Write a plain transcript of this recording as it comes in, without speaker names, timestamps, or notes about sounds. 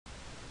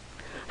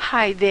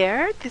Hi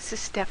there, this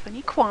is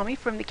Stephanie Kwame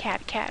from the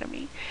CAD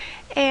Academy,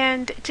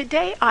 and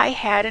today I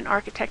had an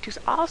architect who's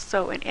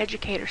also an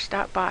educator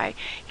stop by.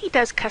 He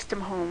does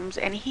custom homes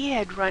and he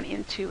had run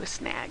into a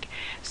snag,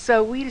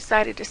 so we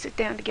decided to sit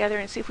down together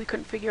and see if we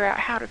couldn't figure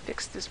out how to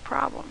fix this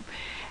problem.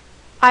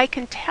 I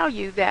can tell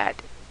you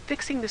that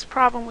fixing this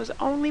problem was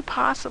only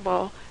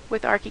possible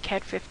with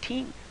ArchiCAD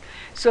 15.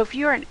 So if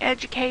you're an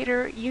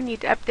educator, you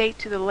need to update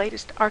to the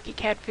latest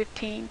ArchiCAD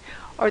 15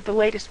 or the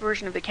latest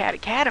version of the CAD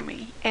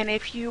Academy. And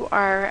if you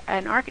are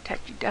an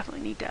architect, you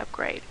definitely need to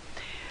upgrade.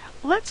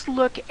 Let's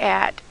look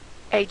at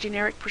a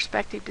generic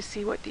perspective to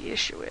see what the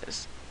issue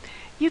is.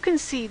 You can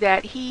see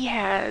that he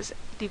has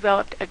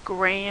developed a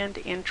grand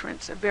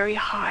entrance, a very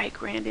high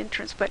grand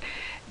entrance, but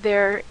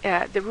the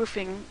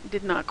roofing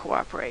did not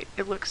cooperate.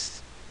 It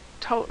looks,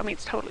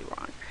 it's totally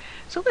wrong.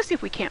 So let's see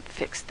if we can't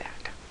fix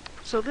that.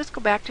 So let's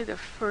go back to the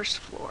first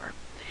floor.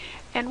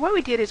 And what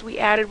we did is we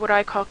added what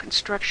I call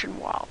construction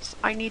walls.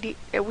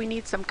 We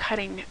need some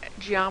cutting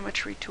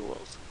geometry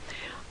tools.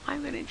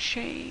 I'm going to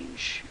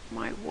change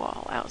my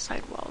wall,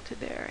 outside wall, to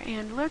there.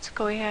 And let's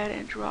go ahead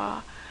and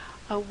draw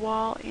a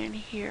wall in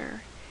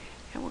here.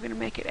 And we're going to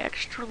make it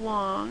extra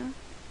long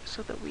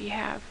so that we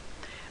have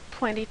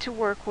plenty to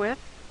work with.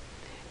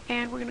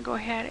 And we're going to go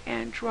ahead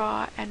and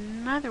draw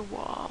another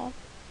wall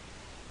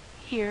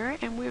here,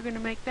 and we're going to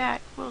make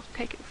that, we'll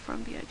take it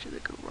from the edge of the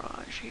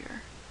garage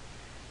here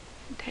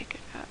and take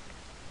it up.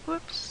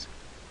 Whoops,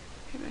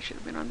 maybe I should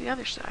have been on the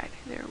other side.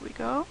 There we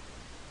go.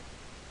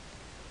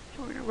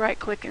 And we're going to right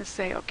click and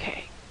say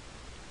OK.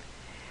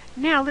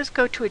 Now let's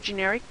go to a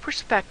generic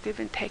perspective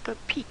and take a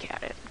peek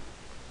at it.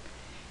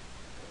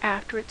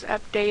 After it's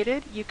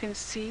updated, you can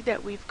see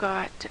that we've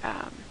got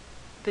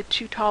the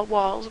two tall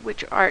walls,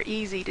 which are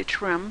easy to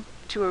trim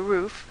to a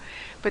roof,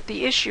 but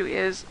the issue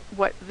is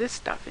this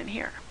stuff in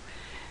here.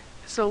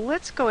 So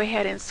let's go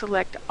ahead and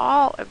select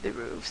all of the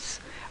roofs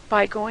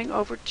by going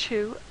over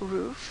to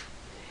Roof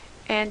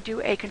and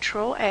do a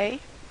Control A,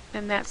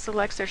 and that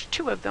selects, there's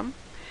two of them.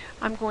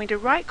 I'm going to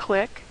right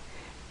click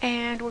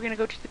and we're going to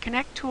go to the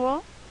Connect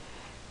tool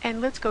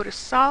and let's go to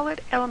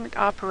Solid Element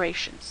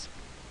Operations.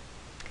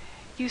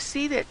 You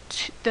see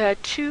that the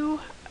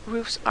two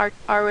roofs are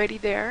already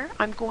there.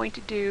 I'm going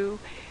to do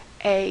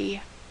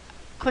a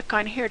click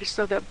on here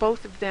so that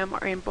both of them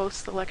are in both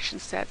selection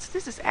sets.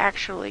 This is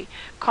actually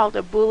called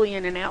a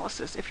Boolean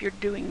analysis if you're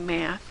doing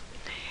math.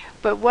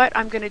 But what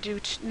I'm going to do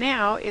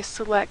now is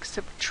select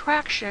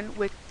subtraction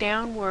with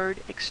downward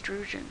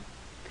extrusion.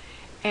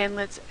 And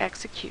let's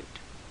execute.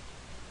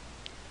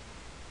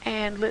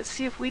 And let's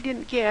see if we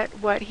didn't get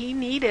what he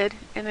needed,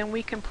 and then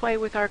we can play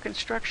with our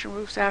construction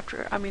roofs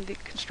the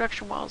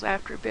construction walls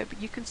after a bit.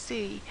 But you can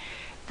see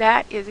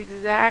that is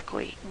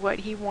exactly what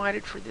he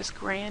wanted for this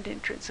grand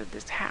entrance of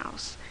this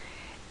house.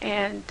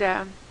 And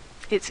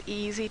it's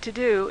easy to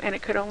do, and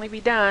it could only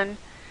be done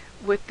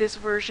with this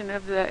version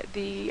of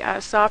the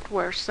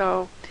software.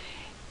 So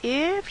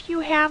if you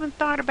haven't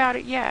thought about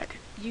it yet,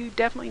 you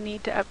definitely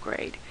need to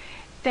upgrade.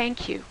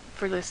 Thank you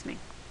for listening.